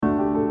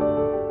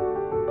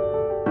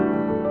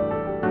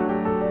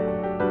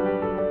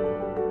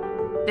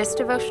This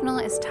devotional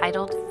is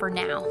titled For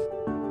Now.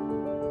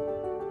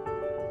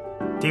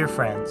 Dear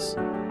friends,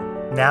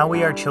 now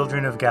we are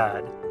children of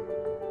God,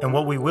 and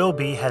what we will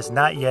be has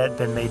not yet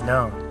been made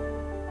known.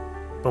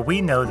 But we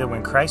know that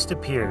when Christ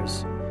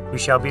appears, we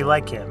shall be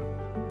like him,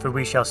 for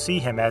we shall see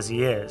him as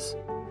he is.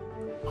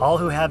 All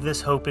who have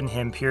this hope in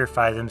him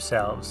purify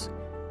themselves,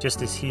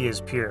 just as he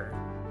is pure.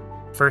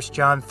 1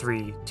 John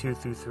 3,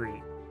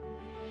 2-3.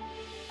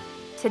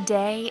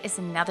 Today is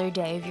another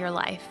day of your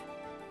life.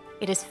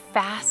 It is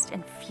fast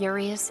and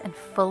furious and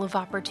full of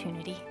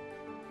opportunity.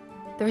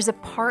 There is a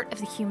part of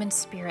the human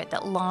spirit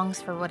that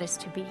longs for what is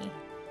to be.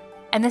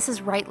 And this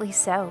is rightly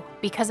so,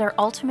 because our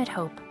ultimate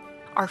hope,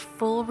 our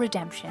full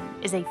redemption,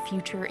 is a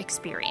future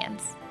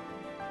experience.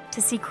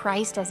 To see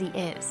Christ as he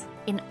is,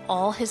 in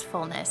all his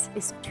fullness,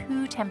 is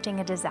too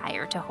tempting a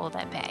desire to hold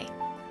at bay.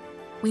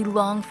 We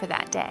long for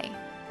that day.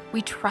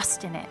 We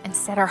trust in it and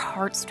set our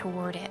hearts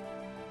toward it.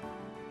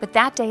 But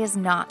that day is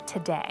not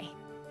today.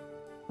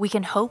 We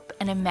can hope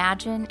and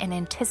imagine and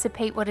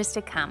anticipate what is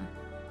to come.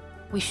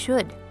 We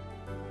should,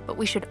 but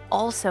we should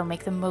also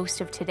make the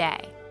most of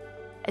today.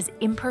 As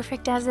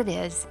imperfect as it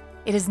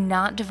is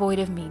not devoid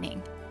of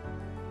meaning.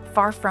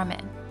 Far from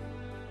it.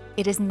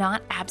 It is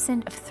not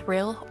absent of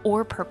thrill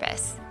or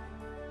purpose.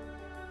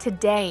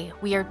 Today,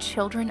 we are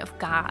children of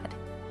God,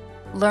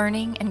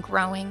 learning and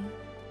growing,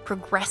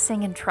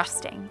 progressing and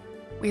trusting.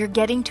 We are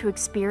getting to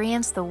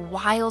experience the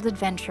wild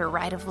adventure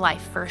ride of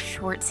life for a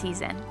short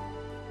season.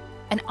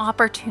 An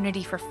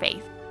opportunity for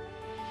faith,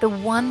 the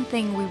one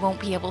thing we won't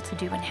be able to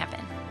do in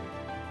heaven.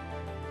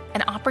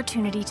 An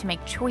opportunity to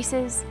make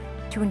choices,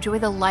 to enjoy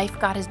the life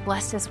God has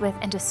blessed us with,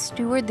 and to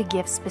steward the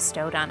gifts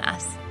bestowed on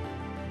us.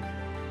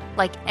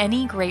 Like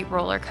any great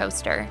roller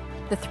coaster,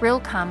 the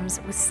thrill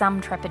comes with some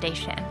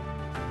trepidation.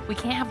 We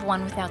can't have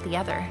one without the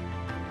other.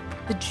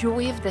 The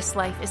joy of this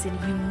life is a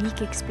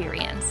unique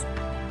experience,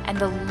 and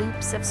the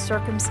loops of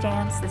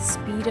circumstance, the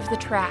speed of the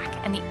track,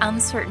 and the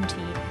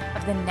uncertainty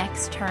of the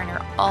next turn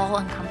are all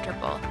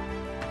uncomfortable.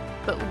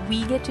 But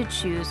we get to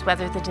choose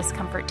whether the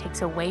discomfort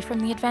takes away from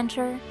the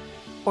adventure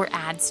or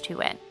adds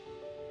to it.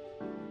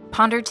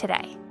 Ponder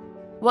today.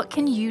 What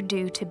can you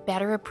do to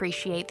better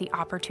appreciate the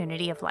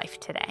opportunity of life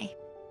today?